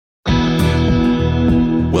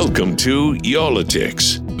Welcome to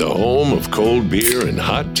Y'all-itics, the home of cold beer and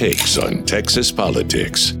hot takes on Texas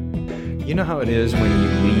politics. You know how it is when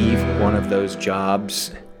you leave one of those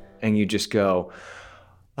jobs and you just go,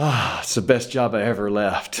 it's the best job I ever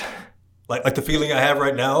left. Like the feeling I have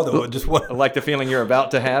right now? Like the feeling you're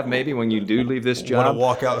about to have maybe when you do leave this job? Want to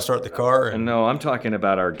walk out and start the car? No, I'm talking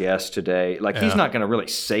about our guest today. He's not going to really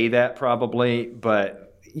say that probably, but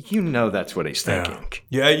you know that's what he's thinking.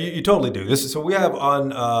 Yeah, you totally do. So we have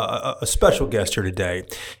on a special guest here today.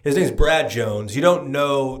 His name's Brad Jones. You don't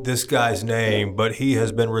know this guy's name, but he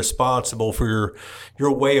has been responsible for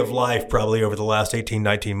your way of life probably over the last 18,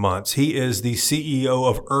 19 months. He is the CEO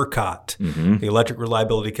of ERCOT, the Electric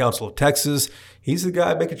Reliability Council of Texas. He's the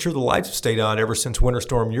guy making sure the lights have stayed on ever since Winter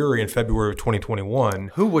Storm Uri in February of 2021.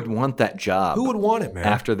 Who would want that job? Who would want it, man?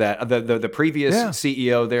 After that, the previous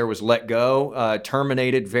CEO there was let go,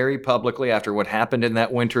 terminated very publicly after what happened in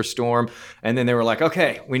that winter storm. And then they were like,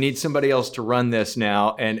 okay, we need somebody else to run this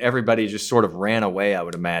now. And everybody just sort of ran away, I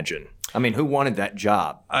would imagine. I mean, who wanted that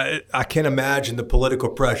job? I can't imagine the political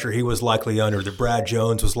pressure he was likely under, that Brad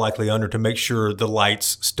Jones was likely under to make sure the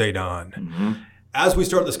lights stayed on. As we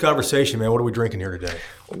start this conversation, man, what are we drinking here today?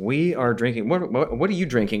 We are drinking. What are you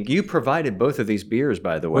drinking? You provided both of these beers,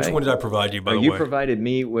 by the way. Which one did I provide you, by the way? You provided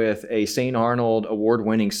me with a St. Arnold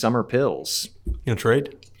award-winning Summer Pils. You gonna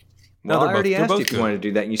trade? Well, I already asked you if you wanted to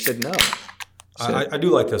do that, and you said no. I do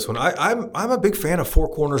like this one. I'm a big fan of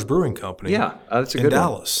Four Corners Brewing Company. Yeah, that's a good one. In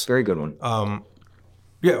Dallas. Very good one.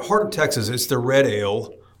 Heart of Texas. It's the red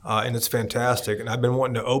ale, and it's fantastic. And I've been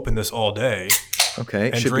wanting to open this all day. Okay,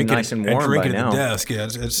 it should be nice and warm by now. And drink it at the desk.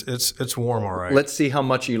 Yeah, it's warm, all right. Let's see how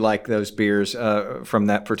much you like those beers from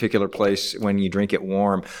that particular place when you drink it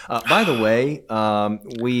warm. By the way,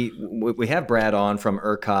 we have Brad on from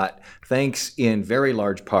ERCOT, thanks in very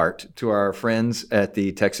large part to our friends at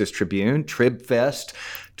the Texas Tribune, TribFest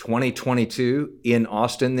 2022 in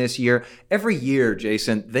Austin this year. Every year,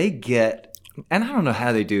 Jason, they get, and I don't know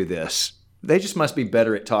how they do this, they just must be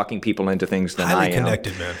better at talking people into things than I am. Highly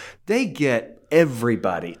connected, man. They get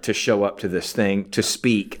everybody to show up to this thing to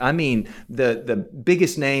speak. I mean, the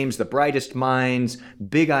biggest names, the brightest minds,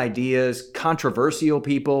 big ideas, controversial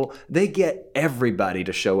people, they get everybody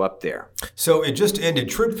to show up there. So it just ended.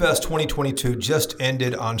 TribFest 2022 just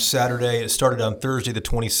ended on Saturday. It started on Thursday, the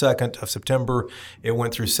 22nd of September. It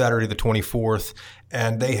went through Saturday, the 24th.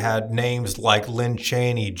 And they had names like Lynn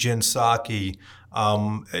Cheney, Jen Psaki,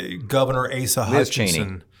 Governor Asa Hutchinson.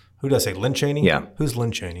 Cheney. Who did I say? Lynn Cheney? Yeah. Who's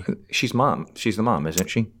Lynn Cheney? She's mom. She's the mom, isn't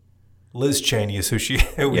she? Liz Cheney is who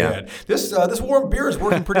we had. This warm beer is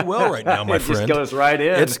working pretty well right now, my friend. It just goes right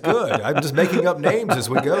in. It's good. I'm just making up names as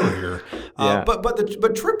we go here. But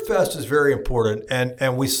TribFest is very important,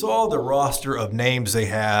 and we saw the roster of names they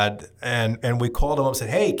had, and we called them up and said,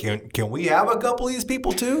 hey, can we have a couple of these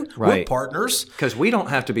people too? Right. We're partners. Because we don't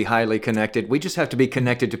have to be highly connected. We just have to be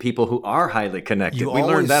connected to people who are highly connected. We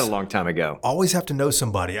learned that a long time ago. Always have to know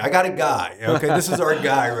somebody. I got a guy. Okay, this is our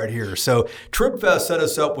guy right here. So TribFest set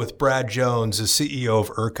us up with Brad Jones, the CEO of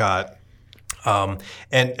ERCOT.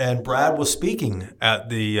 And Brad was speaking at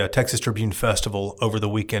the Texas Tribune Festival over the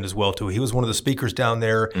weekend as well, too. He was one of the speakers down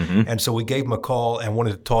there, and so we gave him a call and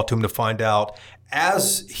wanted to talk to him to find out,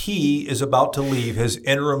 as he is about to leave his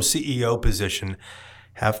interim CEO position,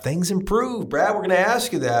 have things improved? Brad, we're going to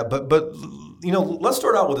ask you that, but let's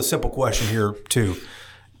start out with a simple question here, too.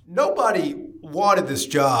 Nobody wanted this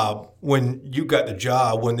job when you got the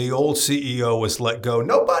job, when the old CEO was let go.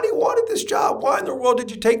 Nobody wanted this job. Why in the world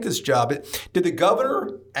did you take this job? Did the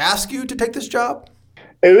governor ask you to take this job?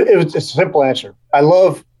 It was just a simple answer. I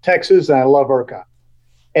love Texas and I love ERCOT.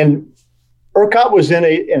 And ERCOT was in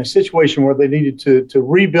a situation where they needed to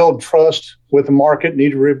rebuild trust with the market,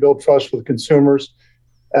 needed to rebuild trust with consumers.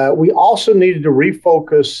 We also needed to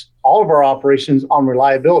refocus all of our operations on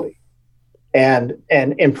reliability and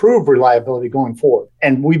improve reliability going forward.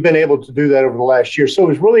 And we've been able to do that over the last year. So it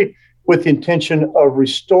was really with the intention of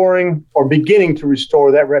restoring or beginning to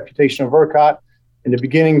restore that reputation of ERCOT and the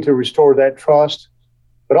beginning to restore that trust.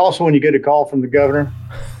 But also when you get a call from the governor,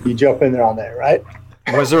 you jump in there on that, right?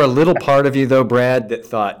 Was there a little part of you, though, Brad, that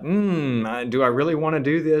thought, do I really want to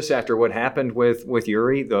do this after what happened with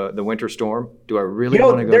Uri, the winter storm? Do I really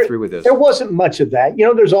want to go through with this? There wasn't much of that.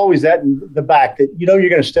 There's always that in the back that, you're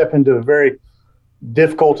going to step into a very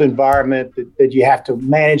difficult environment that you have to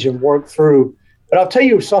manage and work through. But I'll tell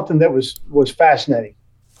you something that was fascinating.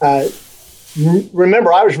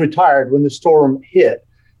 Remember, I was retired when the storm hit.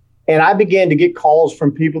 And I began to get calls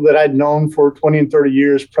from people that I'd known for 20 and 30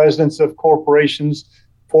 years, presidents of corporations,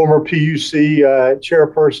 former PUC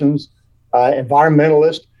chairpersons,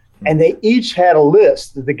 environmentalists, and they each had a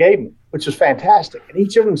list that they gave me. which was fantastic. And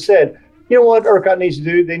each of them said, you know what ERCOT needs to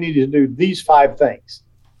do? They need to do these 5 things.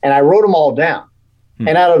 And I wrote them all down.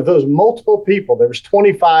 And out of those multiple people, there was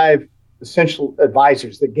 25 essential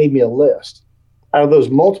advisors that gave me a list. Out of those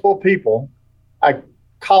multiple people, I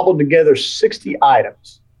cobbled together 60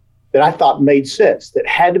 items that I thought made sense, that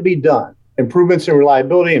had to be done. Improvements in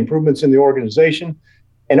reliability, improvements in the organization.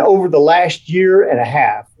 And over the last year and a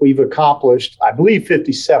half, we've accomplished, I believe,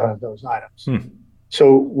 57 of those items.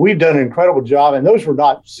 So we've done an incredible job. And those were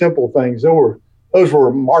not simple things. Those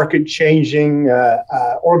were market-changing,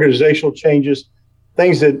 organizational changes,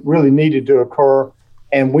 things that really needed to occur,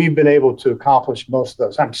 and we've been able to accomplish most of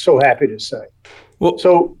those. I'm so happy to say. Well,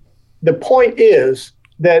 so the point is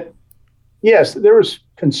that, yes, there was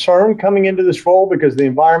concern coming into this role because of the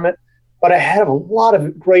environment, but I have a lot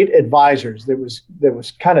of great advisors that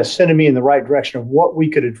was kind of sending me in the right direction of what we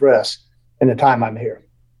could address in the time I'm here.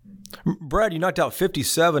 Brad, you knocked out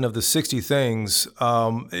 57 of the 60 things.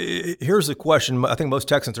 Here's a question I think most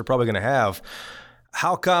Texans are probably going to have.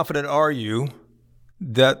 How confident are you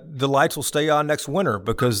that the lights will stay on next winter?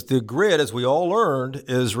 Because the grid, as we all learned,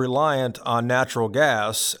 is reliant on natural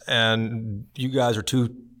gas, and you guys are 2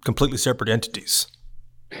 completely separate entities.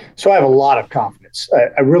 So I have a lot of confidence.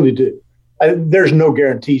 I really do. There's no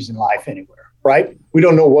guarantees in life anywhere, right? We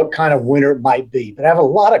don't know what kind of winter it might be, but I have a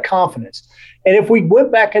lot of confidence. And if we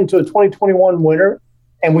went back into a 2021 winter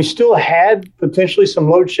and we still had potentially some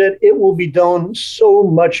load shed, it will be done so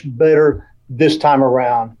much better this time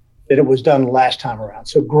around that it was done last time around.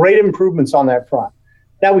 So great improvements on that front.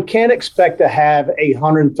 Now, we can't expect to have a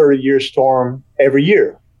 130-year storm every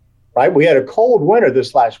year, right? We had a cold winter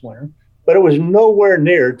this last winter, but it was nowhere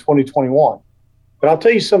near 2021. But I'll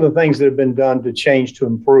tell you some of the things that have been done to change, to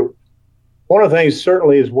improve. One of the things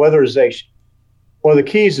certainly is weatherization. One of the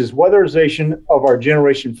keys is weatherization of our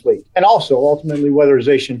generation fleet, and also ultimately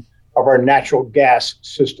weatherization of our natural gas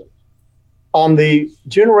system. On the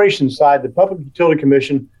generation side, the Public Utility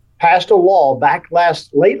Commission passed a law back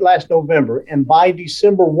late last November, and by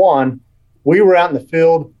December 1, we were out in the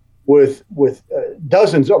field with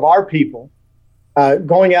dozens of our people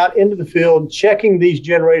going out into the field, checking these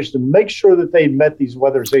generators to make sure that they met these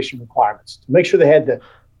weatherization requirements, to make sure they had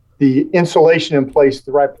the insulation in place,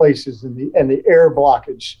 the right places, and the air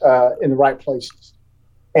blockage in the right places.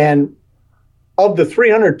 And of the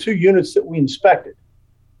 302 units that we inspected,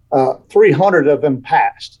 300 of them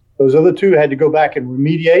passed. Those other 2 had to go back and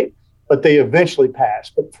remediate, but they eventually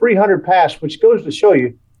passed. But 300 passed, which goes to show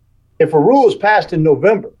you, if a rule is passed in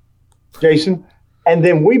November, Jason, and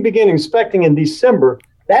then we begin inspecting in December,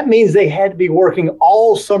 that means they had to be working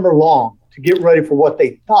all summer long to get ready for what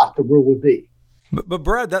they thought the rule would be. But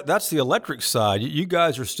Brad, that's the electric side. You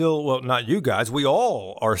guys are still, well, not you guys, we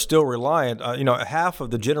all are still reliant. Half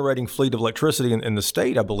of the generating fleet of electricity in the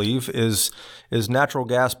state, I believe, is natural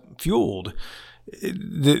gas fueled.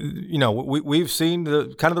 We've seen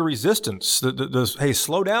the kind of the resistance, hey,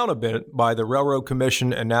 slow down a bit by the Railroad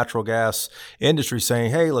Commission and natural gas industry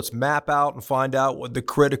saying, hey, let's map out and find out what the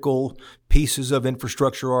critical pieces of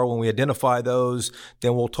infrastructure are. When we identify those,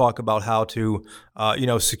 then we'll talk about how to,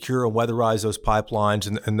 secure and weatherize those pipelines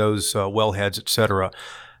and those wellheads, et cetera.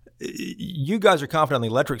 You guys are confident on the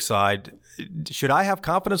electric side. Should I have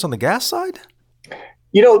confidence on the gas side?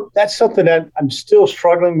 That's something that I'm still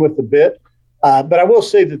struggling with a bit. But I will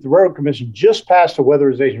say that the Railroad Commission just passed a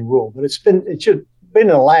weatherization rule, but it's been in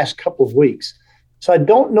the last couple of weeks. So I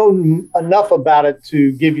don't know enough about it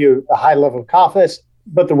to give you a high level of confidence,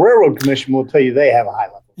 but the Railroad Commission will tell you they have a high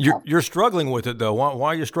level of confidence. You're struggling with it, though. Why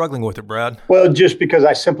are you struggling with it, Brad? Well, just because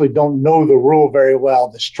I simply don't know the rule very well,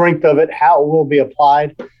 the strength of it, how it will be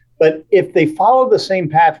applied. But if they follow the same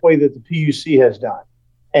pathway that the PUC has done,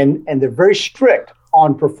 and they're very strict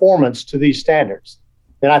on performance to these standards,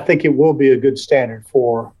 then I think it will be a good standard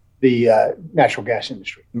for the natural gas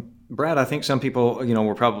industry. Brad, I think some people,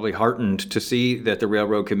 were probably heartened to see that the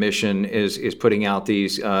Railroad Commission is putting out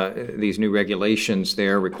these new regulations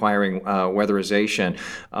there requiring weatherization.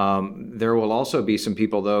 There will also be some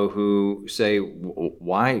people, though, who say,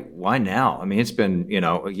 why now? I mean, it's been,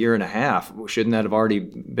 a year and a half. Shouldn't that have already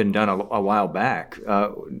been done a while back?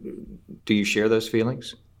 Do you share those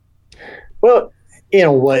feelings? Well, in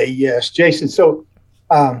a way, yes, Jason. So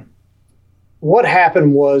what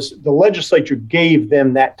happened was the legislature gave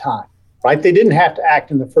them that time, right? They didn't have to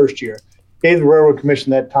act in the first year. Gave the Railroad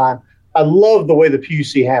Commission that time. I love the way the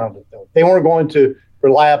PUC handled it, though. They weren't going to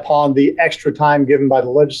rely upon the extra time given by the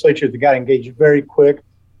legislature. They got engaged very quick,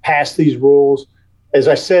 passed these rules. As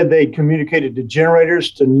I said, they communicated to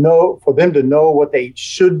generators for them to know what they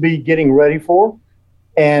should be getting ready for.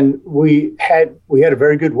 And we had a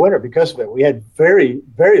very good winter because of it. We had very,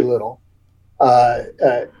 very little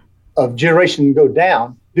of generation go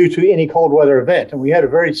down due to any cold weather event. And we had a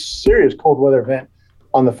very serious cold weather event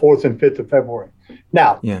on the 4th and 5th of February.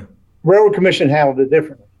 Now, Railroad Commission handled it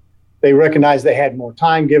differently. They recognized they had more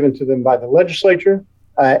time given to them by the legislature,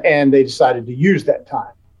 and they decided to use that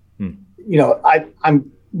time. You know,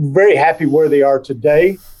 I'm very happy where they are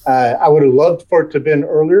today. I would have loved for it to have been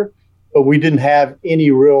earlier, but we didn't have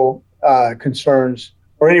any real concerns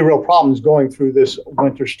or any real problems going through this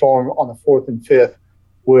winter storm on the 4th and 5th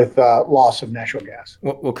with loss of natural gas.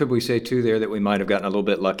 Well, could we say, too, there that we might have gotten a little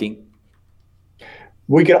bit lucky?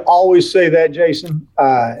 We can always say that, Jason,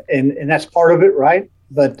 and that's part of it, right?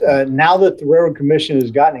 But now that the Railroad Commission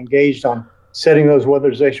has gotten engaged on setting those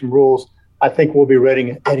weatherization rules, I think we'll be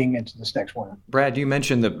heading into this next winter. Brad, you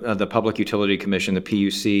mentioned the Public Utility Commission, the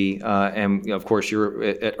PUC, and of course you're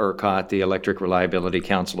at ERCOT, the Electric Reliability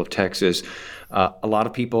Council of Texas. A lot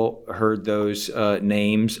of people heard those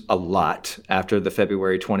names a lot after the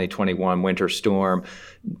February 2021 winter storm.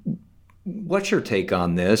 What's your take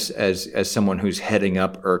on this as someone who's heading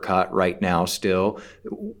up ERCOT right now still?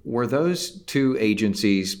 Were those two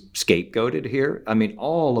agencies scapegoated here? I mean,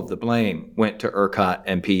 all of the blame went to ERCOT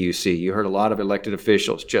and PUC. You heard a lot of elected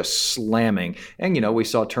officials just slamming. And, you know, we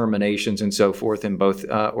saw terminations and so forth in both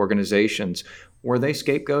organizations. Were they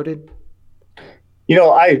scapegoated? You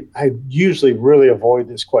know, I usually really avoid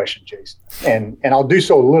this question, Jason, and I'll do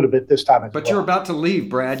so a little bit this time as well. But you're about to leave,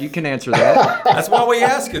 Brad. You can answer that. That's why we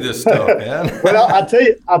ask you this stuff, man. Well,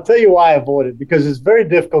 I'll tell you why I avoid it, because it's very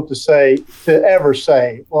difficult to ever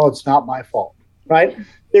say, well, it's not my fault, right?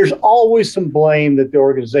 There's always some blame that the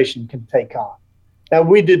organization can take on. Now,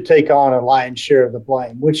 we did take on a lion's share of the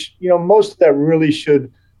blame, which, you know, most of that really should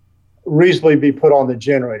reasonably be put on the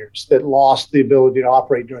generators that lost the ability to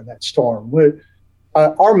operate during that storm.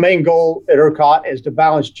 Our main goal at ERCOT is to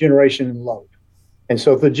balance generation and load. And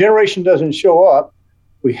so if the generation doesn't show up,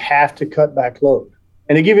 we have to cut back load.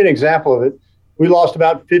 And to give you an example of it, we lost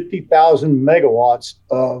about 50,000 megawatts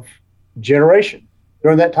of generation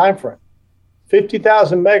during that time frame.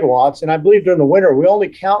 50,000 megawatts, and I believe during the winter, we only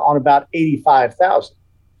count on about 85,000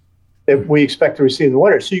 that we expect to receive in the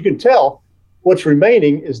winter. So you can tell what's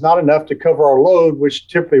remaining is not enough to cover our load, which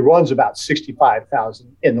typically runs about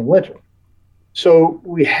 65,000 in the winter. So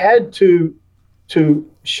we had to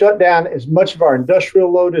shut down as much of our industrial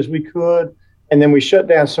load as we could, and then we shut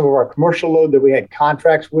down some of our commercial load that we had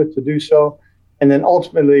contracts with to do so. And then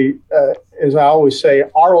ultimately, as I always say,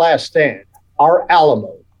 our last stand, our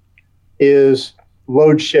Alamo, is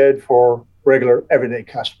load shed for regular everyday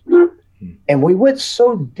customers. And we went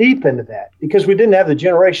so deep into that because we didn't have the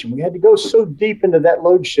generation. We had to go so deep into that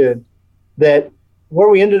load shed that where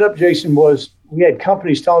we ended up, Jason, was we had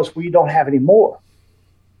companies tell us we don't have any more.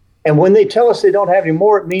 And when they tell us they don't have any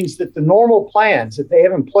more, it means that the normal plans that they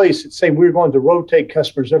have in place that say we're going to rotate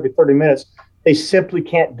customers every 30 minutes, they simply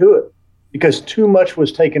can't do it because too much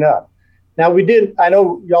was taken up. Now I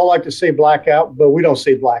know y'all like to say blackout, but we don't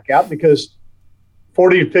say blackout because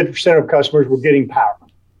 40 to 50% of customers were getting power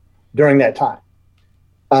during that time.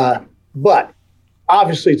 But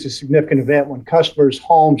obviously it's a significant event when customers'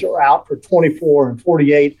 homes are out for 24 and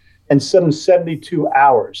 48 and some 72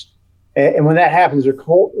 hours. And when that happens, the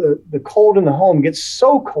cold in the home gets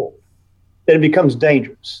so cold that it becomes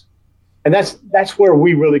dangerous. And that's where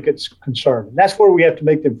we really get concerned. And that's where we have to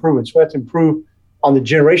make the improvements. We have to improve on the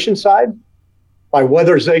generation side by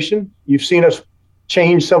weatherization. You've seen us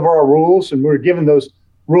change some of our rules, and we're given those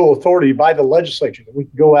rule authority by the legislature that we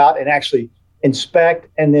can go out and actually inspect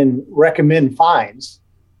and then recommend fines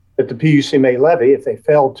that the PUC may levy if they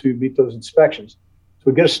fail to meet those inspections. So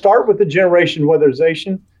we're going to start with the generation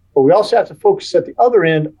weatherization, but we also have to focus at the other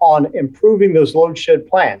end on improving those load shed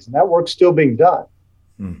plans, and that work's still being done.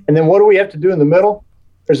 And then what do we have to do in the middle?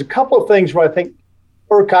 There's a couple of things where I think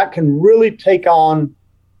ERCOT can really take on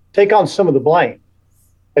some of the blame,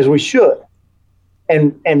 as we should,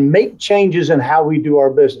 and make changes in how we do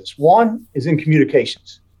our business. One is in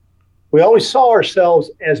communications. We always saw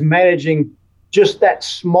ourselves as managing just that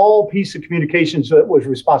small piece of communications that was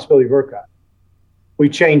responsibility of ERCOT. We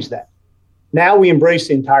changed that. Now we embrace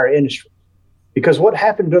the entire industry, because what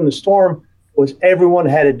happened during the storm was everyone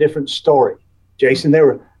had a different story. Jason,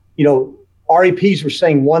 REPs were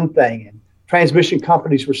saying one thing, and transmission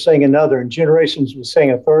companies were saying another, and generations was saying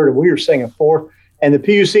a third, and we were saying a fourth, and the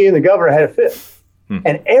PUC and the governor had a fifth.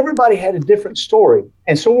 And everybody had a different story.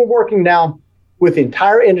 And so we're working now with the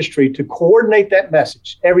entire industry to coordinate that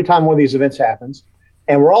message every time one of these events happens.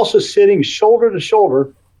 And we're also sitting shoulder to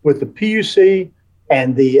shoulder with the PUC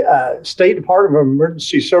and the State Department of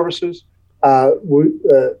Emergency Services.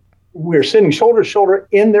 We're sitting shoulder to shoulder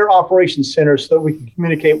in their operations center so that we can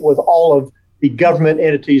communicate with all of the government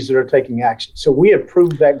entities that are taking action. So we have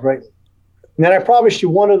proved that greatly. And then I promise you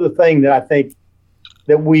one other thing that I think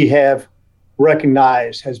that we have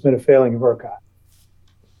recognized has been a failing of ERCOT.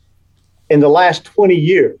 In the last 20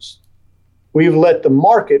 years, we've let the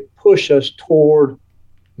market push us toward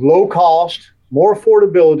low cost, more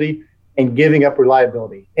affordability, and giving up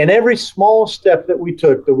reliability. And every small step that we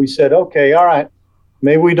took that we said, okay, all right,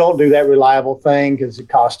 maybe we don't do that reliable thing because it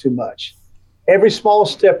costs too much. Every small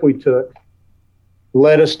step we took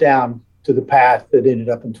led us down to the path that ended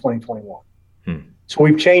up in 2021. So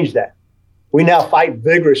we've changed that. We now fight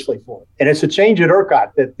vigorously for it. And it's a change at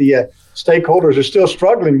ERCOT that the stakeholders are still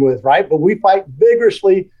struggling with, right? But we fight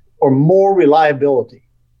vigorously for more reliability.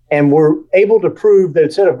 And we're able to prove that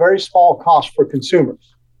it's at a very small cost for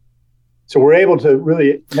consumers. So we're able to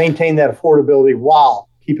really maintain that affordability while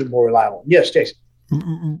keeping it more reliable. Yes, Jason.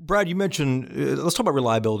 Brad, you mentioned, let's talk about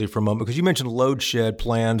reliability for a moment, because you mentioned load shed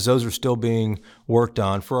plans. Those are still being worked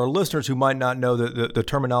on. For our listeners who might not know the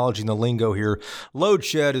terminology and the lingo here, load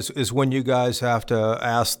shed is when you guys have to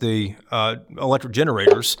ask the electric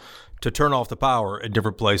generators to turn off the power at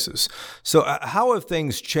different places. So how have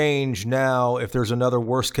things changed now if there's another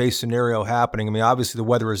worst case scenario happening? I mean, obviously the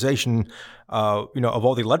weatherization of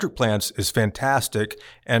all the electric plants is fantastic,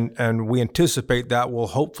 and we anticipate that will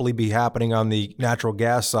hopefully be happening on the natural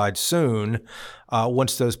gas side soon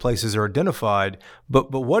once those places are identified.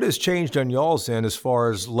 But what has changed on y'all's end as far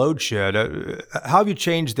as load shed? How have you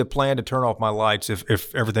changed the plan to turn off my lights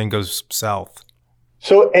if everything goes south?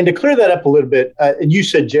 So, and to clear that up a little bit, and you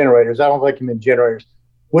said generators. I don't think you meant generators.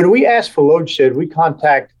 When we ask for load shed, we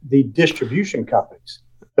contact the distribution companies,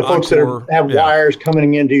 the folks that have wires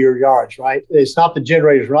coming into your yards, right? It's not the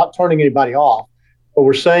generators. We're not turning anybody off. What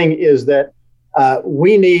we're saying is that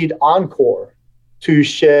we need Oncor to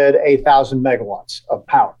shed 1,000 megawatts of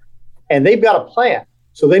power. And they've got a plan.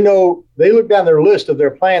 So they know, they look down their list of their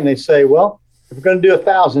plan. They say, well, if we're going to do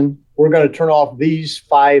 1,000, we're going to turn off these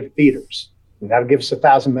 5 feeders. And that'll give us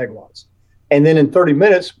 1,000 megawatts. And then in 30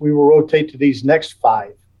 minutes, we will rotate to these next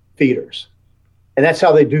 5 feeders. And that's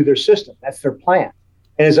how they do their system. That's their plan.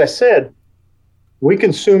 And as I said, we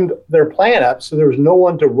consumed their plan up, so there was no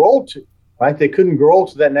one to roll to, right? They couldn't roll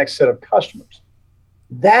to that next set of customers.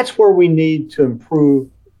 That's where we need to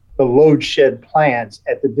improve the load shed plans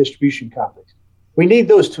at the distribution companies. We need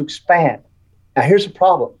those to expand. Now, here's the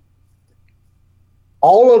problem.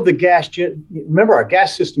 All of the remember, our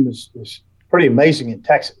gas system is pretty amazing in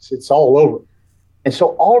Texas. It's all over. And so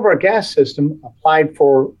all of our gas system applied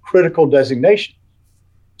for critical designation.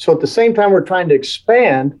 So at the same time, we're trying to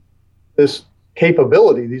expand this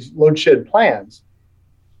capability, these load shed plans,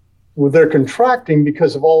 they're contracting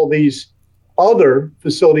because of all these other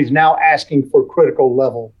facilities now asking for critical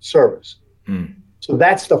level service. So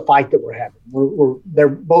that's the fight that we're having. They're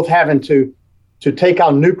both having to take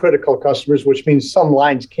on new critical customers, which means some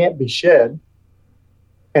lines can't be shed.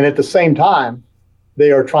 And at the same time,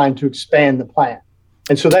 they are trying to expand the plan.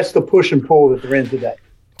 And so that's the push and pull that they're in today.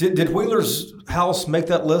 Did Wheeler's house make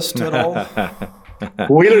that list at all?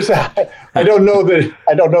 Wheeler's, I don't know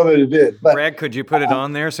that it did. But Brad, could you put it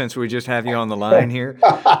on there since we just have you on the line here?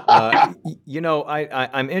 I'm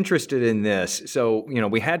interested in this. So,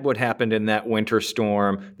 we had what happened in that winter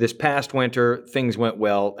storm. This past winter, things went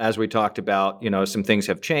well. As we talked about, some things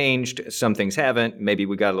have changed, some things haven't. Maybe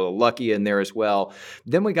we got a little lucky in there as well.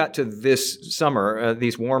 Then we got to this summer,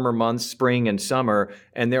 these warmer months, spring and summer,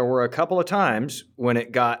 and there were a couple of times when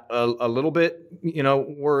it got a little bit,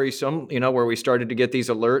 worrisome, where we started to get these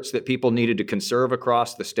alerts that people needed to conserve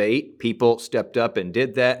across the state. People stepped up and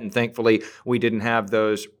did that, and thankfully we didn't have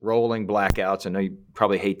those rolling blackouts. I know you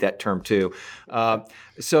probably hate that term too.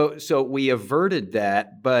 So we averted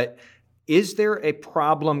that, but is there a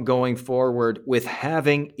problem going forward with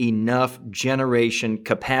having enough generation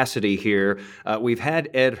capacity here? We've had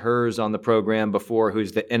Ed Hers on the program before,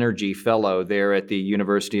 who's the energy fellow there at the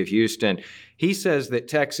University of Houston. He says that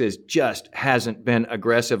Texas just hasn't been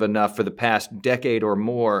aggressive enough for the past decade or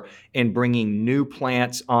more in bringing new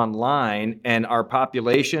plants online, and our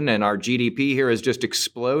population and our GDP here has just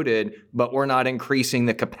exploded, but we're not increasing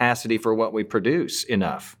the capacity for what we produce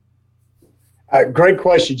enough. Great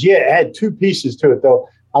questions. Yeah, it had 2 pieces to it, though.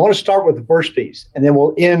 I want to start with the first piece, and then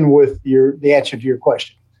we'll end with the answer to your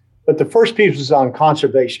question. But the first piece was on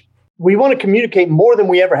conservation. We want to communicate more than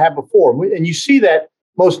we ever have before, and you see that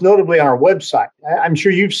most notably on our website. I'm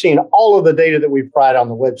sure you've seen all of the data that we provide on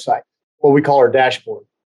the website, what we call our dashboard.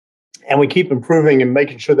 And we keep improving and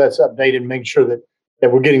making sure that's updated, making sure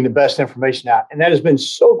that we're getting the best information out. And that has been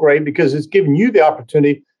so great because it's given you the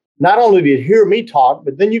opportunity not only to hear me talk,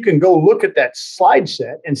 but then you can go look at that slide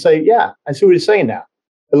set and say, yeah, I see what he's saying now.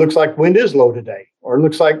 it looks like wind is low today, or it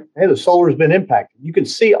looks like, hey, the solar has been impacted. You can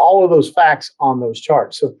see all of those facts on those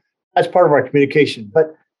charts. So that's part of our communication.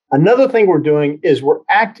 But another thing we're doing is we're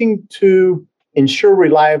acting to ensure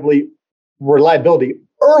reliability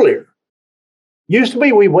earlier. Used to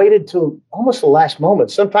be we waited till almost the last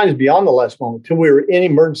moment, sometimes beyond the last moment, till we were in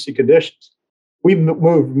emergency conditions. We've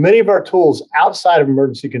moved many of our tools outside of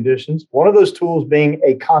emergency conditions, one of those tools being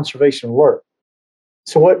a conservation alert.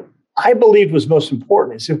 So what I believed was most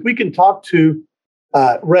important is if we can talk to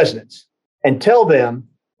residents and tell them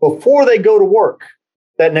before they go to work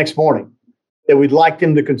that next morning that we'd like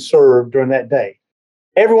them to conserve during that day.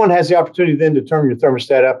 Everyone has the opportunity then to turn your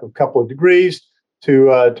thermostat up a couple of degrees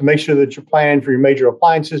to make sure that you're planning for your major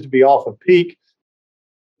appliances to be off of peak.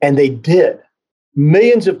 And they did.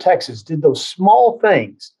 Millions of Texans did those small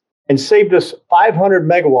things and saved us 500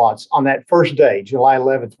 megawatts on that first day, July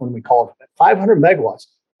 11th, when we called it. 500 megawatts.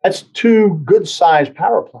 That's 2 good-sized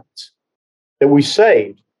power plants that we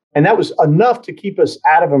saved. And that was enough to keep us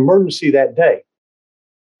out of emergency that day.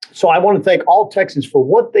 So I want to thank all Texans for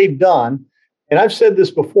what they've done. And I've said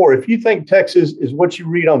this before, if you think Texas is what you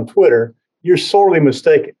read on Twitter, you're sorely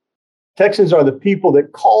mistaken. Texans are the people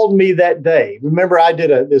that called me that day. Remember, I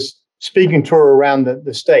did this speaking tour around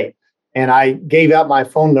the state, and I gave out my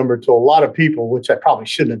phone number to a lot of people, which I probably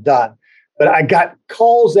shouldn't have done. But I got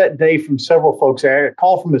calls that day from several folks. I got a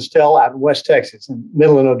call from Estelle out in West Texas and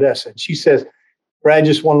Midland, Odessa. And she says, Brad,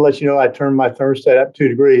 just want to let you know I turned my thermostat up 2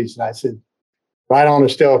 degrees. And I said, right on,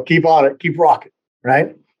 Estelle, keep on it, keep rocking,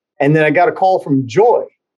 right? And then I got a call from Joy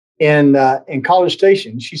in College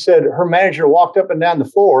Station. She said her manager walked up and down the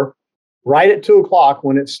floor right at 2 o'clock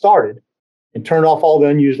when it started and turned off all the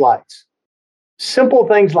unused lights. Simple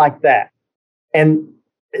things like that. And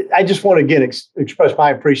I just want to, again, express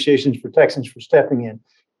my appreciation for Texans for stepping in.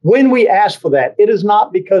 When we ask for that, it is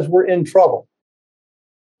not because we're in trouble.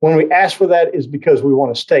 When we ask for that is because we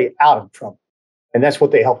want to stay out of trouble. And that's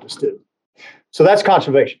what they helped us do. So that's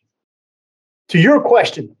conservation. To your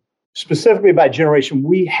question, specifically about generation,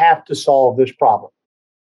 we have to solve this problem.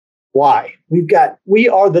 Why? We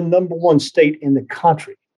are the number 1 state in the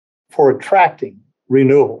country for attracting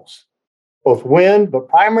renewables, both wind, but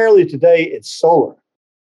primarily today it's solar.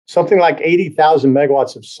 Something like 80,000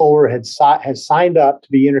 megawatts of solar has signed up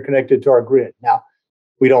to be interconnected to our grid. Now,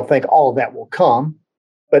 we don't think all of that will come,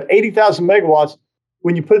 but 80,000 megawatts,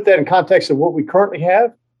 when you put that in context of what we currently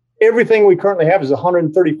have, everything we currently have is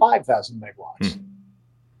 135,000 megawatts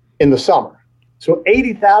in the summer. So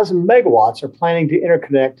 80,000 megawatts are planning to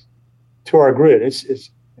interconnect to our grid. It's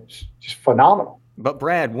just phenomenal. But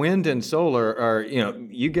Brad, wind and solar are,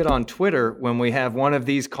 you get on Twitter when we have one of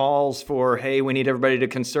these calls for, hey, we need everybody to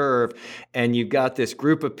conserve. And you've got this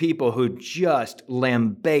group of people who just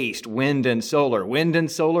lambaste wind and solar. Wind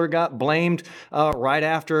and solar got blamed right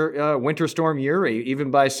after Winter Storm Uri,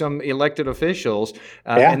 even by some elected officials.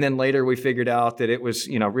 And then later we figured out that it was,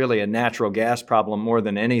 really a natural gas problem more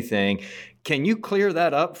than anything. Can you clear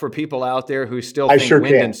that up for people out there who still think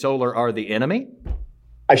wind and solar are the enemy?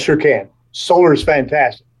 I sure can. Solar is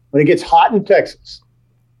fantastic. When it gets hot in Texas,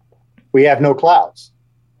 we have no clouds,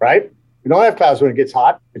 right? We don't have clouds when it gets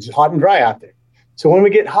hot. It's just hot and dry out there. So when we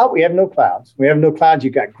get hot, we have no clouds. We have no clouds.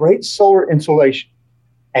 You've got great solar insolation.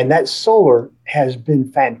 And that solar has been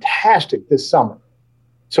fantastic this summer.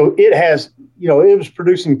 So it has, it was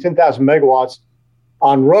producing 10,000 megawatts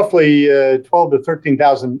on roughly 12 to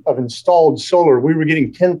 13,000 of installed solar. We were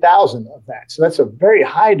getting 10,000 of that. So that's a very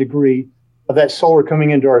high degree of that solar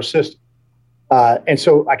coming into our system. And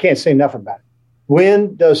so I can't say enough about it.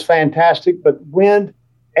 Wind does fantastic, but wind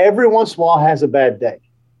every once in a while has a bad day.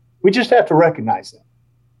 We just have to recognize that.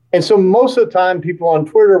 And so most of the time, people on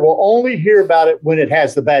Twitter will only hear about it when it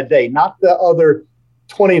has the bad day, not the other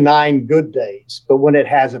 29 good days, but when it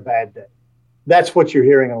has a bad day. That's what you're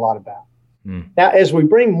hearing a lot about. Now, as we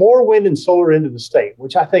bring more wind and solar into the state,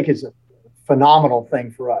 which I think is a phenomenal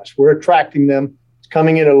thing for us, we're attracting them.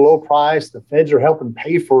 Coming in at a low price. The feds are helping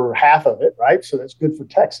pay for half of it, right? So that's good for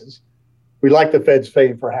Texas. We like the feds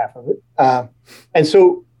paying for half of it. And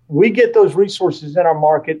so we get those resources in our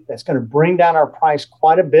market. That's going to bring down our price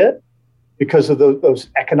quite a bit because of those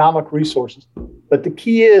economic resources. But the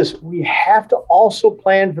key is we have to also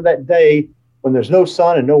plan for that day when there's no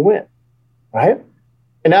sun and no wind, right?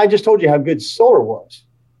 And I just told you how good solar was.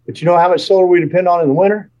 But you know how much solar we depend on in the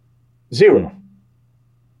winter? Zero.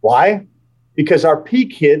 Why? Because our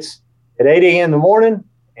peak hits at 8 a.m. in the morning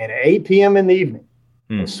and at 8 p.m. in the evening.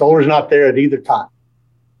 And solar's not there at either time.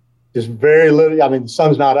 Just very little. The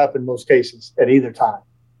sun's not up in most cases at either time.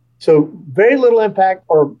 So very little impact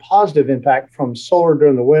or positive impact from solar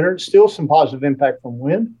during the winter. Still some positive impact from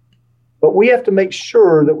wind. But we have to make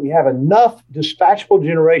sure that we have enough dispatchable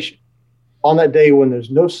generation on that day when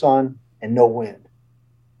there's no sun and no wind.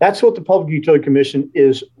 That's what the Public Utility Commission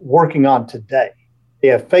is working on today. They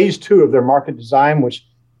have phase 2 of their market design, which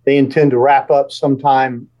they intend to wrap up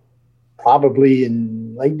sometime probably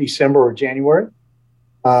in late December or January.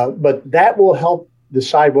 But that will help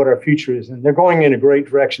decide what our future is. And they're going in a great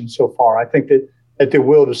direction so far. I think that they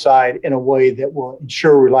will decide in a way that will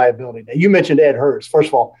ensure reliability. Now, you mentioned Ed Hers. First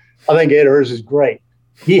of all, I think Ed Hers is great.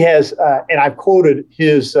 He has, and I've quoted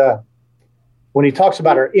his, when he talks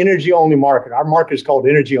about our energy-only market, our market is called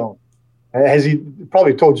energy-only. Has he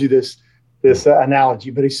probably told you this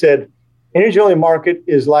analogy, but he said, energy-only market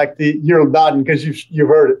is like you're nodding because you've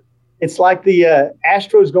heard it. It's like the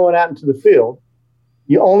Astros going out into the field.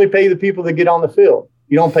 You only pay the people that get on the field.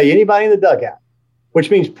 You don't pay anybody in the dugout,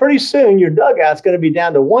 which means pretty soon your dugout's going to be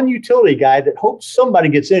down to one utility guy that hopes somebody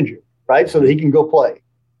gets injured, right, so that he can go play.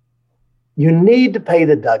 You need to pay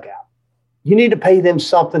the dugout. You need to pay them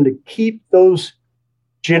something to keep those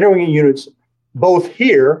generating units both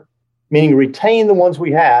here, meaning retain the ones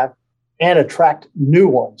we have, and attract new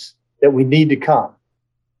ones that we need to come.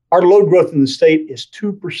 Our load growth in the state is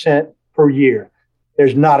 2% per year.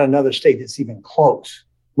 There's not another state that's even close.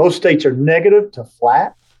 Most states are negative to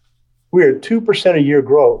flat. We're at 2% a year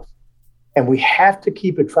growth, and we have to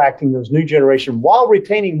keep attracting those new generation while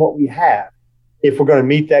retaining what we have if we're going to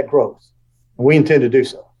meet that growth. And we intend to do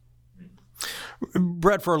so.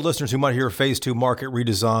 Brett, for our listeners who might hear phase 2 market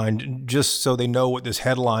redesign, just so they know what this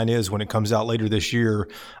headline is when it comes out later this year,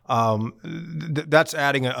 that's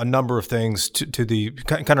adding a number of things to the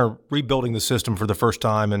kind of rebuilding the system for the first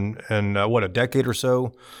time in a decade or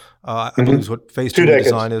so. I believe is what phase 2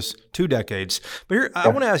 redesign is. 2 decades. But here, I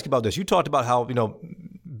want to ask you about this. You talked about how,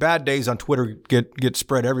 bad days on Twitter get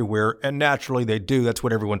spread everywhere, and naturally they do. That's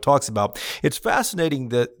what everyone talks about. It's fascinating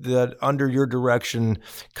that under your direction,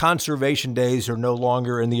 conservation days are no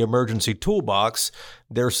longer in the emergency toolbox.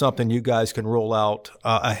 There's something you guys can roll out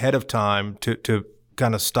ahead of time to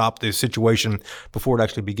kind of stop the situation before it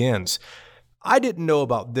actually begins. I didn't know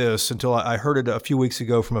about this until I heard it a few weeks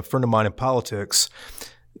ago from a friend of mine in politics.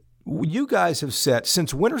 You guys have set,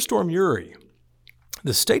 since Winter Storm Uri,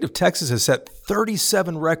 the state of Texas has set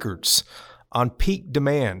 37 records on peak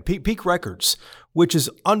demand, peak records, which is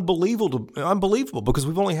unbelievable because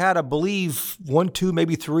we've only had, I believe, 1, 2,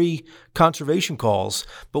 maybe 3 conservation calls,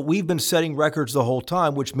 but we've been setting records the whole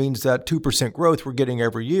time, which means that 2% growth we're getting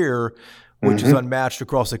every year, which is unmatched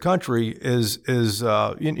across the country, is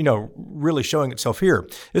really showing itself here.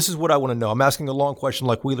 This is what I want to know. I'm asking a long question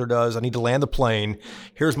like Wheeler does. I need to land the plane.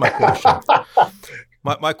 Here's my question.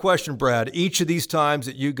 My question, Brad, each of these times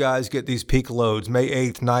that you guys get these peak loads, May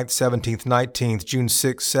 8th, 9th, 17th, 19th, June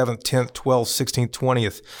 6th, 7th, 10th, 12th, 16th,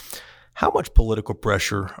 20th, how much political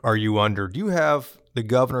pressure are you under? Do you have the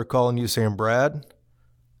governor calling you saying, Brad,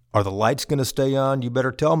 are the lights going to stay on? You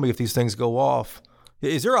better tell me if these things go off.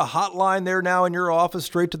 Is there a hotline there now in your office,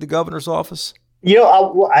 straight to the governor's office?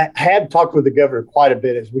 I have talked with the governor quite a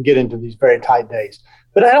bit as we get into these very tight days,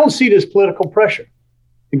 but I don't see this political pressure.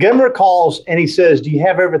 The governor calls and he says, do you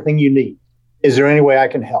have everything you need? Is there any way I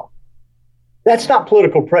can help? That's not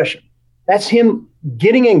political pressure. That's him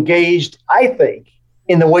getting engaged, I think,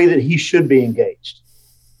 in the way that he should be engaged.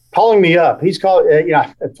 Calling me up. He's called,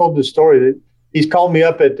 I told this story that he's called me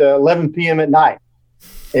up at 11 p.m. at night.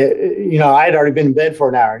 I had already been in bed for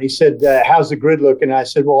an hour. And he said, how's the grid looking? And I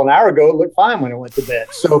said, well, an hour ago, it looked fine when I went to bed.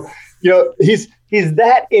 So, he's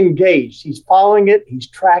that engaged. He's following it. He's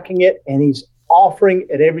tracking it. And he's offering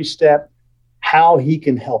at every step how he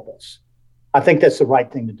can help us. I think that's the right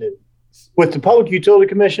thing to do. With the Public Utility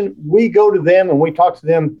Commission, we go to them and we talk to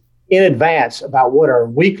them in advance about what our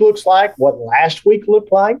week looks like, what last week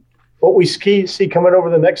looked like, what we see coming over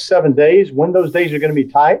the next 7 days, when those days are going to be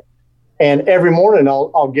tight. And every morning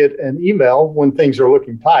I'll get an email when things are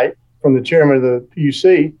looking tight from the chairman of the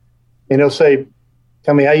PUC, and he'll say,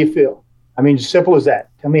 tell me how you feel. I mean, as simple as that.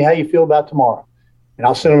 Tell me how you feel about tomorrow. And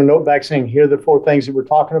I'll send them a note back saying, here are the 4 things that we're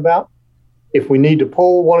talking about. If we need to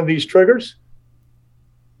pull one of these triggers,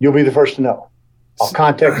 you'll be the first to know. I'll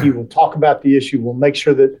contact you. We'll talk about the issue. We'll make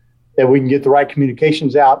sure that we can get the right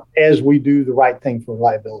communications out as we do the right thing for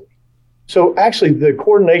reliability. So actually, the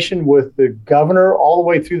coordination with the governor all the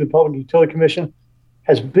way through the Public Utility Commission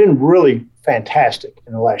has been really fantastic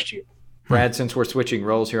in the last year. Brad, since we're switching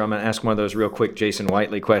roles here, I'm going to ask one of those real quick Jason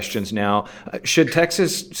Whiteley questions now. Should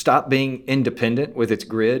Texas stop being independent with its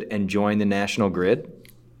grid and join the national grid?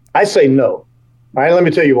 I say no. All right, let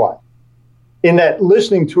me tell you why. In that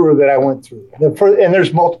listening tour that I went through, and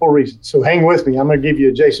there's multiple reasons, so hang with me. I'm going to give you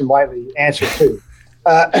a Jason Whiteley answer too.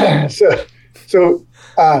 So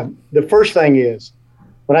the first thing is,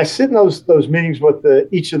 when I sit in those meetings with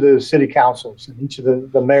each of the city councils and each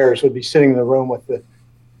of the mayors would be sitting in the room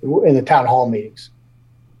in the town hall meetings,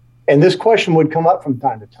 and this question would come up from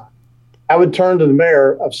time to time, I would turn to the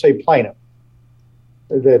mayor of, say, Plano,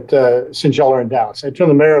 since y'all are in Dallas. I'd turn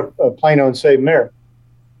to the mayor of Plano and say, Mayor,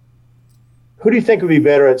 who do you think would be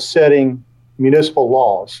better at setting municipal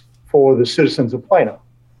laws for the citizens of Plano?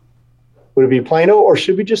 Would it be Plano, or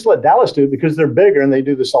should we just let Dallas do it because they're bigger and they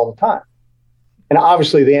do this all the time? And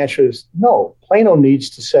obviously the answer is no. Plano needs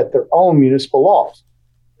to set their own municipal laws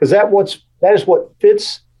because that is what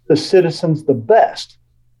fits the citizens the best,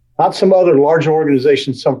 not some other larger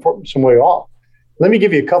organization some way off. Let me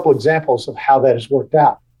give you a couple examples of how that has worked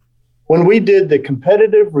out. When we did the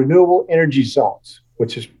competitive renewable energy zones,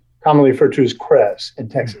 which is commonly referred to as CREZ in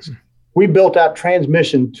Texas, we built out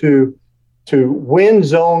transmission to wind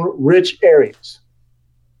zone rich areas.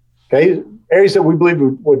 Okay, areas that we believe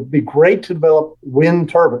would be great to develop wind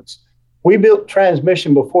turbines. We built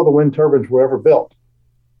transmission before the wind turbines were ever built.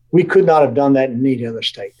 We could not have done that in any other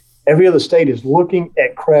state. Every other state is looking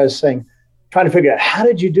at CREZ trying to figure out how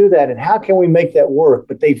did you do that and how can we make that work?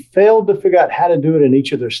 But they failed to figure out how to do it in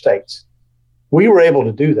each of their states. We were able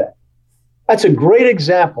to do that. That's a great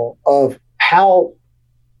example of how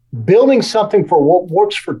building something for what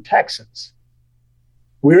works for Texans,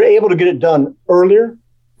 we were able to get it done earlier,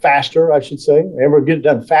 faster, I should say. We were able to get it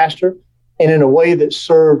done faster and in a way that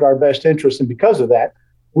served our best interest. And because of that,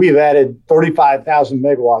 we've added 35,000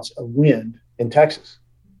 megawatts of wind in Texas,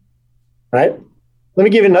 right? Let me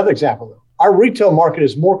give you another example, though. Our retail market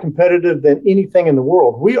is more competitive than anything in the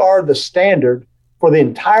world. We are the standard for the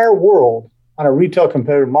entire world on a retail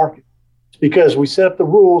competitive market. It's because we set up the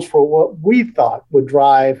rules for what we thought would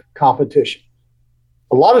drive competition.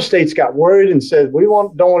 A lot of states got worried and said,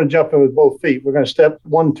 don't want to jump in with both feet. We're going to step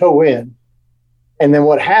one toe in. And then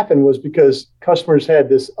what happened was because customers had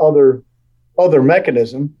this other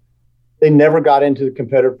mechanism, they never got into the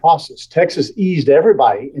competitive process. Texas eased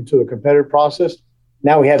everybody into a competitive process.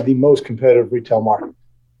 Now we have the most competitive retail market.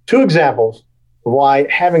 Two examples of why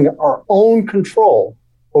having our own control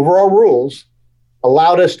over our rules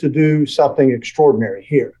allowed us to do something extraordinary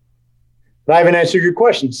here. But I haven't answered your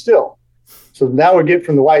question still. So now we get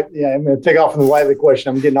from the white. Yeah, I'm going to take off from the white of the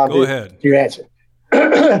question. I'm getting on to your answer.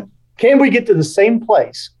 Can we get to the same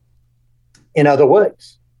place in other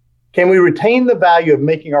ways? Can we retain the value of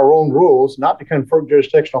making our own rules, not become FERC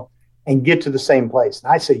jurisdictional, and get to the same place?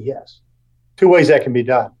 And I say yes. Two ways that can be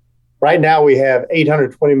done. Right now we have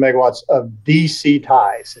 820 megawatts of DC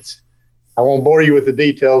ties. I won't bore you with the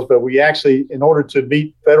details, but we actually, in order to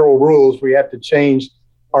meet federal rules, we have to change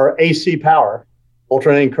our AC power,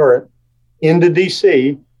 alternating current, into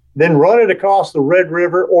DC, then run it across the Red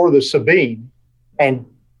River or the Sabine and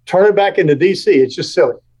turn it back into DC. It's just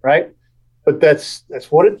silly, right? But that's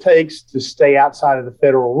what it takes to stay outside of the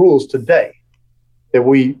federal rules today, that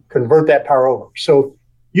we convert that power over. So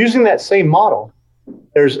using that same model,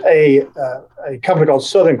 there's a company called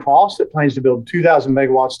Southern Cross that plans to build 2,000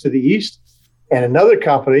 megawatts to the east, and another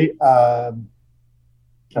company, I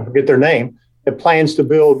forget their name, that plans to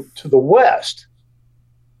build to the west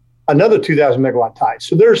another 2,000 megawatt tie.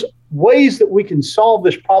 So there's ways that we can solve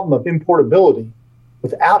this problem of importability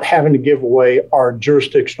without having to give away our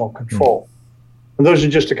jurisdictional control. And those are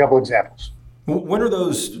just a couple examples. When are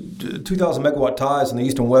those 2,000 megawatt ties in the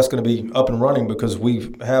east and west going to be up and running? Because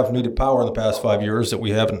we have needed power in the past 5 years that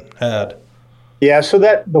we haven't had. Yeah, so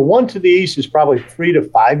that the one to the east is probably 3 to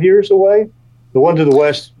 5 years away. The one to the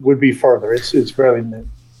west would be further. It's fairly new.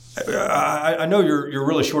 I know you're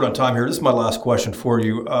really short on time here. This is my last question for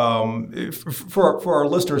you. For our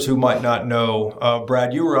listeners who might not know,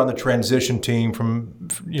 Brad, you were on the transition team from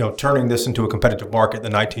turning this into a competitive market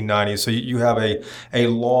in the 1990s. So you have a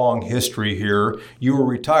long history here. You were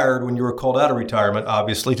retired when you were called out of retirement,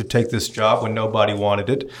 obviously, to take this job when nobody wanted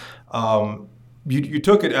it. You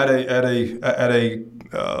took it at a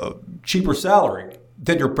cheaper salary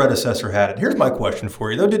than your predecessor had it. Here's my question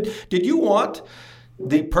for you, though. Did you want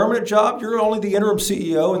the permanent job? You're only the interim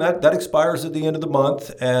CEO, and that expires at the end of the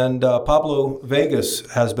month. And Pablo Vegas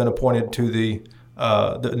has been appointed to the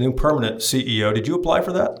new permanent CEO. Did you apply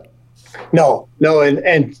for that? No.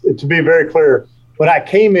 And to be very clear, when I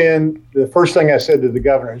came in, the first thing I said to the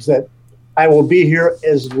governor is that I will be here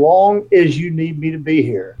as long as you need me to be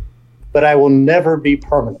here, but I will never be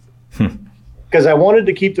permanent. Because I wanted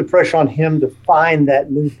to keep the pressure on him to find that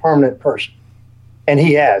new permanent person. And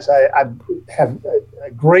he has. I have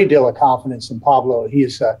a great deal of confidence in Pablo.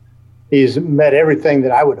 He's met everything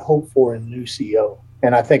that I would hope for in a new CEO.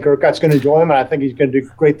 And I think ERCOT's going to enjoy him, and I think he's going to do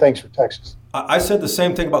great things for Texas. I said the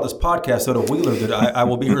same thing about this podcast, though, to Wheeler, that I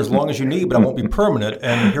will be here as long as you need, but I won't be permanent.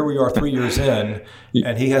 And here we are 3 years in,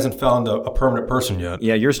 and he hasn't found a permanent person yet.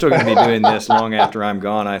 Yeah, you're still going to be doing this long after I'm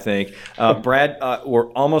gone, I think. Brad,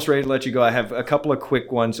 we're almost ready to let you go. I have a couple of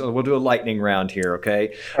quick ones. We'll do a lightning round here,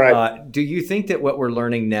 okay? All right. Do you think that what we're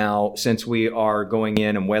learning now, since we are going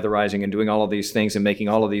in and weatherizing and doing all of these things and making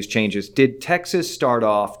all of these changes, did Texas start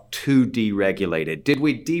off too deregulated? Did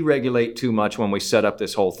we deregulate too much when we set up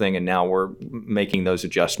this whole thing and now we're making those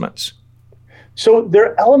adjustments? So there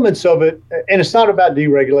are elements of it, and it's not about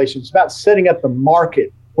deregulation. It's about setting up the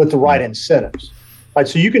market with the right incentives. Right,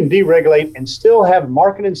 so you can deregulate and still have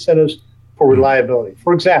market incentives for reliability.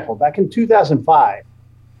 For example, back in 2005,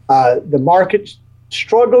 the market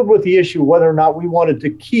struggled with the issue whether or not we wanted to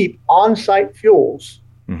keep on-site fuels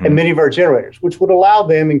in many of our generators, which would allow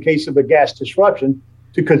them, in case of a gas disruption,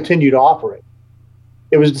 to continue to operate.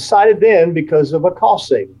 It was decided then, because of a cost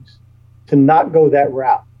savings, to not go that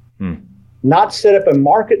route. Not set up a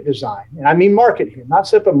market design, and I mean market here, not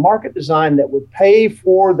set up a market design that would pay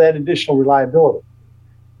for that additional reliability.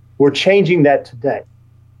 We're changing that today.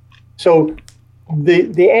 So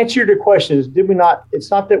the answer to your question is, did we not, it's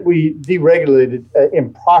not that we deregulated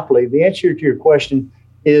improperly. The answer to your question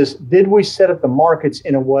is, did we set up the markets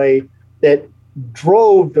in a way that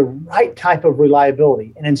drove the right type of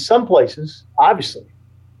reliability? And in some places, obviously,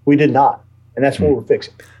 we did not. And that's what we're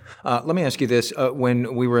fixing. Let me ask you this.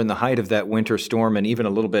 When we were in the height of that winter storm, and even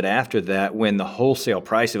a little bit after that, when the wholesale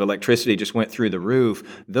price of electricity just went through the roof,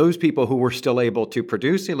 those people who were still able to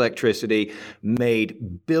produce electricity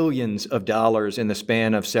made billions of dollars in the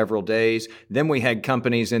span of several days. Then we had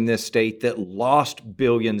companies in this state that lost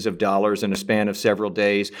billions of dollars in a span of several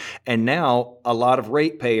days. And now a lot of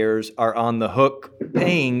ratepayers are on the hook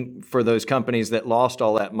paying for those companies that lost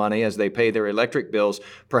all that money as they pay their electric bills,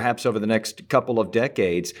 perhaps over the next couple of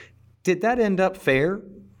decades. Did that end up fair?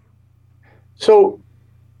 So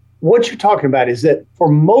what you're talking about is that for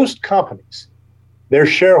most companies, their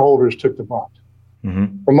shareholders took the brunt.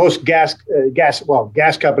 For most gas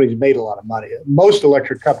companies made a lot of money. Most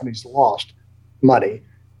electric companies lost money,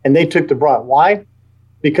 and they took the brunt. Why?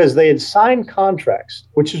 Because they had signed contracts,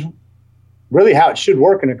 which is really how it should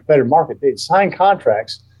work in a competitive market. They had signed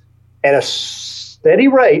contracts at a steady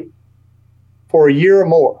rate for a year or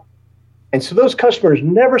more. And so those customers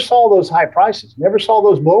never saw those high prices, never saw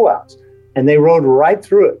those blowouts, and they rode right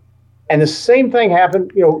through it. And the same thing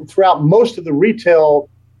happened, throughout most of the retail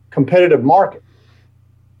competitive market.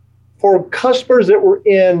 For customers that were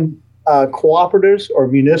in cooperatives or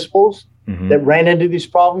municipals that ran into these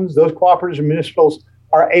problems, those cooperatives or municipals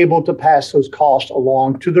are able to pass those costs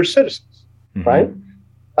along to their citizens, right?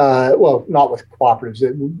 Well, not with cooperatives,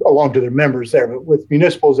 along to their members there, but with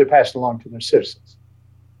municipals, they pass it along to their citizens.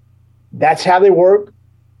 That's how they work.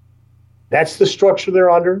 That's the structure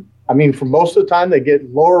they're under. I mean, for most of the time, they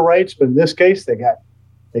get lower rates, but in this case, they got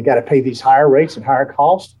to pay these higher rates and higher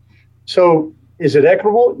costs. So is it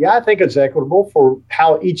equitable? Yeah, I think it's equitable for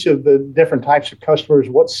how each of the different types of customers,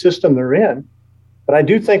 what system they're in. But I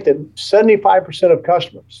do think that 75% of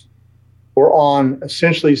customers were on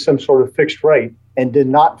essentially some sort of fixed rate and did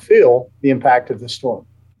not feel the impact of the storm.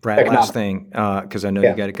 Brad, last thing, because I know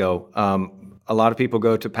you got to go. A lot of people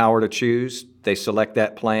go to Power to Choose. They select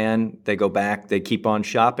that plan. They go back. They keep on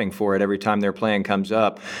shopping for it every time their plan comes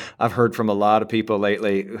up. I've heard from a lot of people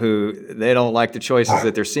lately who they don't like the choices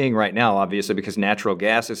that they're seeing right now, obviously, because natural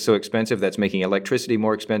gas is so expensive. That's making electricity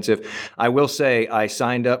more expensive. I will say I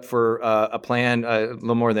signed up for a plan a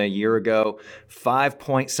little more than a year ago,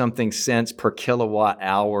 5-point-something cents per kilowatt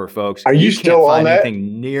hour, folks. Are you still on that? You can't find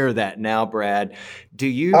anything near that now, Brad. Do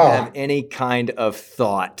you have any kind of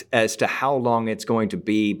thought as to how long it's going to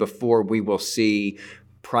be before we will see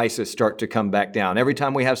prices start to come back down? Every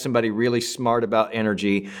time we have somebody really smart about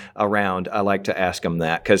energy around, I like to ask them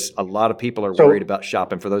that, because a lot of people are worried about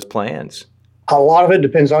shopping for those plans. A lot of it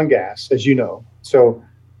depends on gas, as you know. So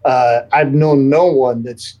I've known no one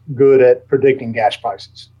that's good at predicting gas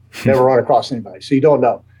prices. Never run across anybody. So you don't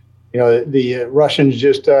know. The Russians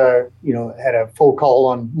just, had a full call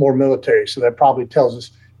on more military. So that probably tells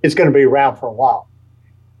us it's going to be around for a while.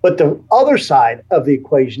 But the other side of the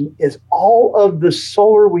equation is all of the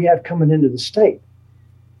solar we have coming into the state.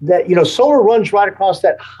 That, solar runs right across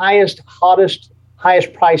that highest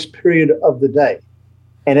price period of the day.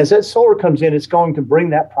 And as that solar comes in, it's going to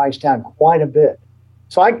bring that price down quite a bit.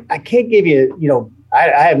 So I can't give you, I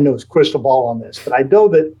have no crystal ball on this, but I know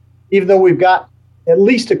that even though we've got at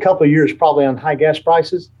least a couple of years probably on high gas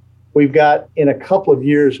prices, we've got in a couple of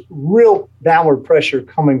years real downward pressure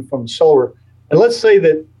coming from solar. And let's say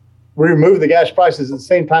that we remove the gas prices at the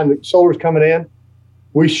same time that solar's coming in.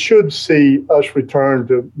 we should see us return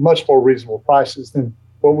to much more reasonable prices than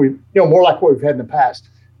what more like what we've had in the past.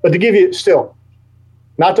 But to give you, still,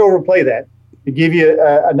 not to overplay that, to give you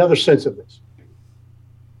another sense of this,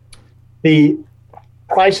 the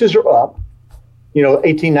prices are up,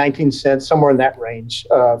 18, 19 cents, somewhere in that range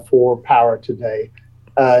for power today.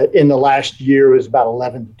 In the last year, it was about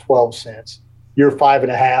 11 to 12 cents. Year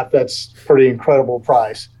 5.5, that's pretty incredible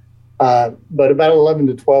price. But about 11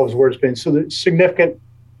 to 12 is where it's been. So there's significant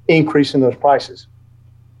increase in those prices.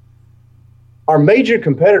 Our major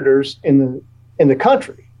competitors in the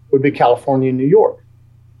country would be California and New York,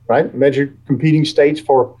 right? Major competing states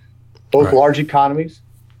for both large economies.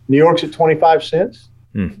 New York's at 25 cents.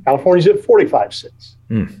 California's at 45 cents.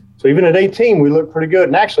 So even at 18, we look pretty good.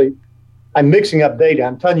 And actually, I'm mixing up data.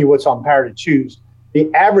 I'm telling you what's on Power to Choose.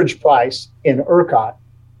 The average price in ERCOT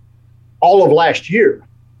all of last year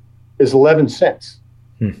is 11 cents.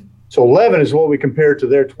 So 11 is what we compare to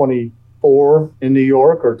their 24 in New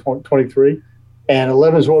York or 23. And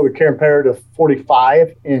 11 is what we compare to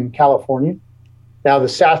 45 in California. Now, the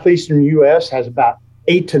southeastern U.S. has about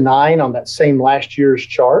 8 to 9 on that same last year's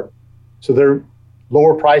chart. So they're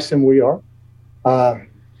lower price than we are. But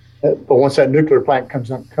once that nuclear plant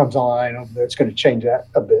comes online over there, it's going to change that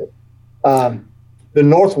a bit. The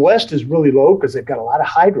Northwest is really low because they've got a lot of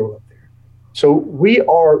hydro up there. So we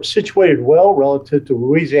are situated well relative to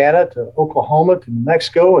Louisiana, to Oklahoma, to New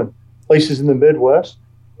Mexico, and places in the Midwest.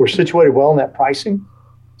 We're situated well in that pricing.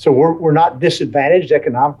 So we're not disadvantaged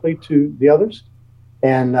economically to the others.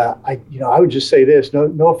 And I would just say this,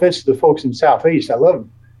 no offense to the folks in the Southeast, I love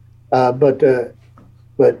them.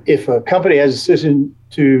 But if a company has a decision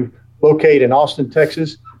to locate in Austin,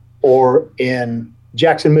 Texas, or in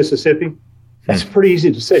Jackson, Mississippi, that's a pretty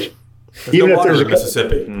easy decision. Even if there's a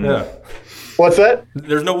Mississippi. Yeah. What's that?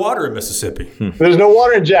 There's no water in Mississippi. There's no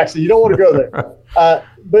water in Jackson. You don't want to go there.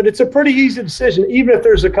 But it's a pretty easy decision, even if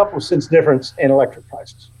there's a couple of cents difference in electric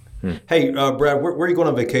prices. Hey, Brad, where are you going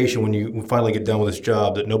on vacation when you finally get done with this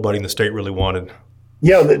job that nobody in the state really wanted?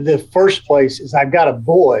 The first place is I've got a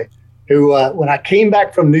boy who, when I came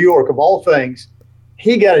back from New York, of all things,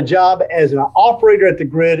 he got a job as an operator at the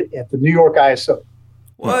grid at the New York ISO.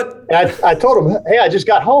 What? And I told him, hey, I just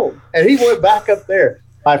got home. And he went back up there.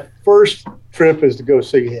 My first trip is to go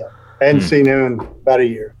see him. I hadn't seen him in about a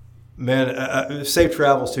year. Man, safe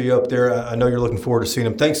travels to you up there. I know you're looking forward to seeing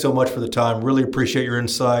him. Thanks so much for the time. Really appreciate your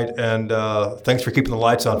insight. And thanks for keeping the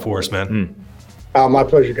lights on for us, man. My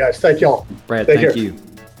pleasure, guys. Thank y'all. Brad, thank you.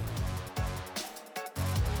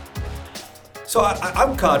 So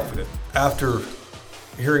I'm confident after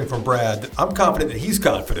hearing from Brad, I'm confident that he's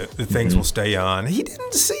confident that things will stay on. He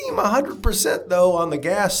didn't seem 100% though on the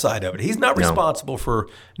gas side of it. He's not responsible for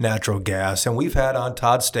natural gas, and we've had on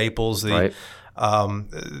Todd Staples, the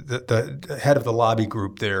head of the lobby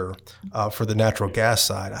group there for the natural gas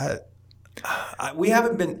side.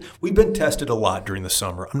 We've been tested a lot during the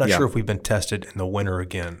summer. I'm not sure if we've been tested in the winter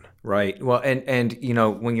again. Right. Well, and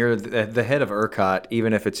when you're the head of ERCOT,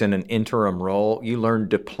 even if it's in an interim role, you learn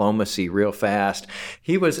diplomacy real fast.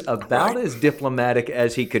 He was about as diplomatic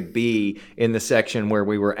as he could be in the section where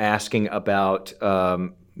we were asking about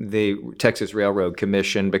the Texas Railroad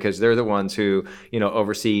Commission, because they're the ones who,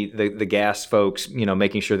 oversee the gas folks,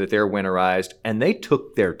 making sure that they're winterized. And they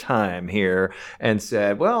took their time here and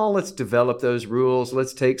said, well, let's develop those rules.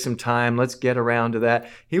 Let's take some time. Let's get around to that.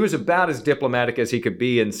 He was about as diplomatic as he could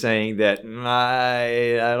be in saying that,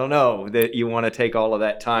 I don't know that you want to take all of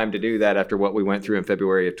that time to do that after what we went through in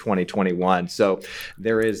February of 2021. So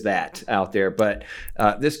there is that out there. But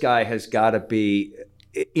this guy has got to be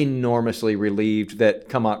enormously relieved that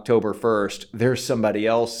come October 1st, there's somebody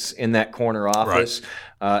else in that corner office.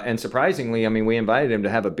 Right. And surprisingly, we invited him to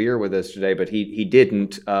have a beer with us today, but he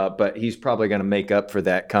didn't. But he's probably going to make up for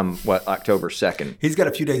that come, October 2nd. He's got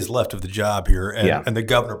a few days left of the job here, and the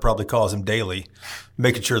governor probably calls him daily,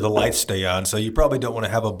 making sure the lights stay on. So you probably don't want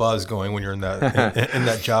to have a buzz going when you're in that in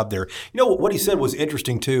that job there. What he said was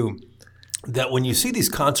interesting, too, that when you see these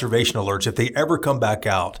conservation alerts, if they ever come back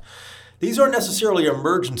out, these aren't necessarily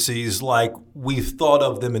emergencies like we've thought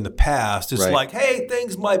of them in the past. It's like, hey,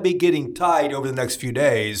 things might be getting tight over the next few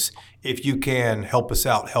days. If you can help us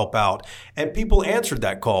out, help out. And people answered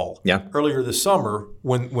that call earlier this summer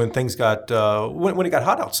when things got when it got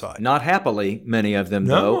hot outside. Not happily, many of them,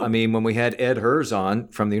 though. When we had Ed Hers on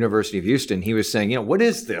from the University of Houston, he was saying, what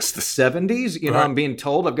is this, the 70s? I'm being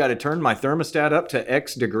told I've got to turn my thermostat up to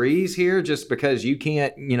X degrees here just because you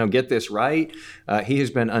can't, get this right. He has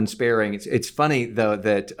been unsparing. It's funny, though,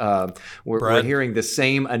 that we're hearing the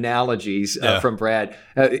same analogies from Brad.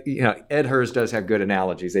 Ed Hers does have good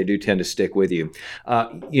analogies. They do tend tend to stick with you.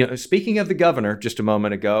 Speaking of the governor just a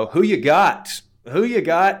moment ago, who you got? Who you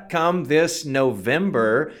got come this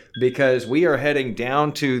November? Because we are heading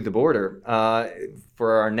down to the border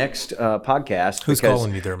for our next podcast. Who's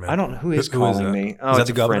calling you there, man? I don't know. Who is calling me? Oh, is that it's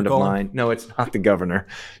the a governor friend of calling? mine. No, it's not the governor.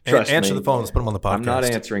 Trust me. Answer the phone. Let's put him on the podcast. I'm not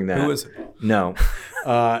answering that. Who is it? No.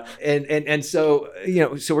 And so,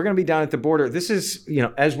 so we're going to be down at the border. This is,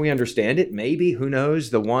 as we understand it, maybe, who knows,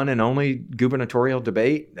 the one and only gubernatorial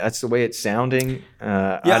debate. That's the way it's sounding.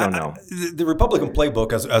 I don't know. The Republican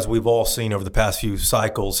playbook, as we've all seen over the past few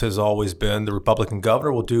cycles, has always been the Republican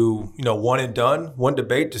governor will do, one and done, one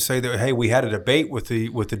debate to say that, hey, we had a debate with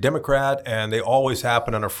the Democrat, and they always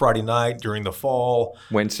happen on a Friday night during the fall.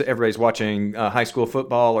 When everybody's watching high school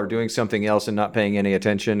football or doing something else and not paying any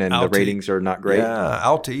attention, and the ratings are not great. Yeah,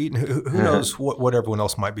 out to eat. Who knows what everyone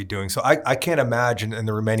else might be doing. So I can't imagine in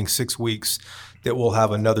the remaining 6 weeks that we'll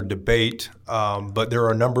have another debate. But there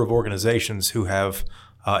are a number of organizations who have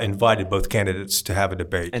invited both candidates to have a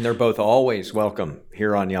debate. And they're both always welcome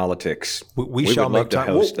here on Y'all-itics. We shall would make love to time.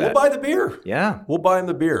 host We'll that. buy the beer. Yeah. We'll buy him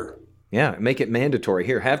the beer. Yeah, make it mandatory.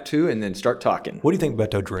 Here, have two and then start talking. What do you think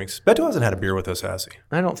Beto drinks? Beto hasn't had a beer with us, has he?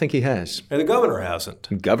 I don't think he has. And the governor hasn't.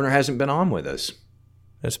 The governor hasn't been on with us.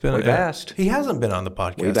 We've asked. He hasn't been on the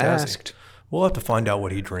podcast. We've has asked. He? We'll have to find out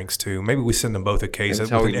what he drinks too. Maybe we send them both a case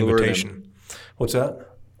That's with how an we lure invitation. What's that?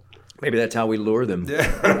 Maybe that's how we lure them.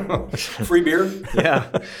 Free beer? Yeah.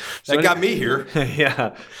 That got me here.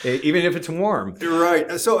 Yeah. Even if it's warm.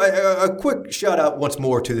 Right. So a quick shout out once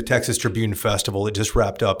more to the Texas Tribune Festival. It just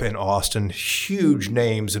wrapped up in Austin. Huge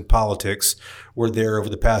names in politics were there over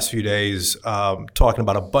the past few days talking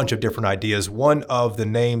about a bunch of different ideas. One of the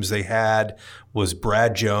names they had was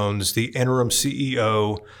Brad Jones, the interim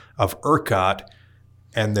CEO of ERCOT.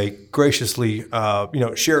 And they graciously,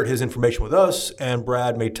 shared his information with us, and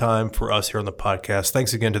Brad made time for us here on the podcast.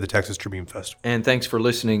 Thanks again to the Texas Tribune Festival. And thanks for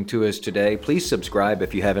listening to us today. Please subscribe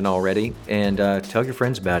if you haven't already, and tell your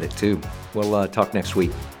friends about it too. We'll talk next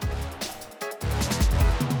week.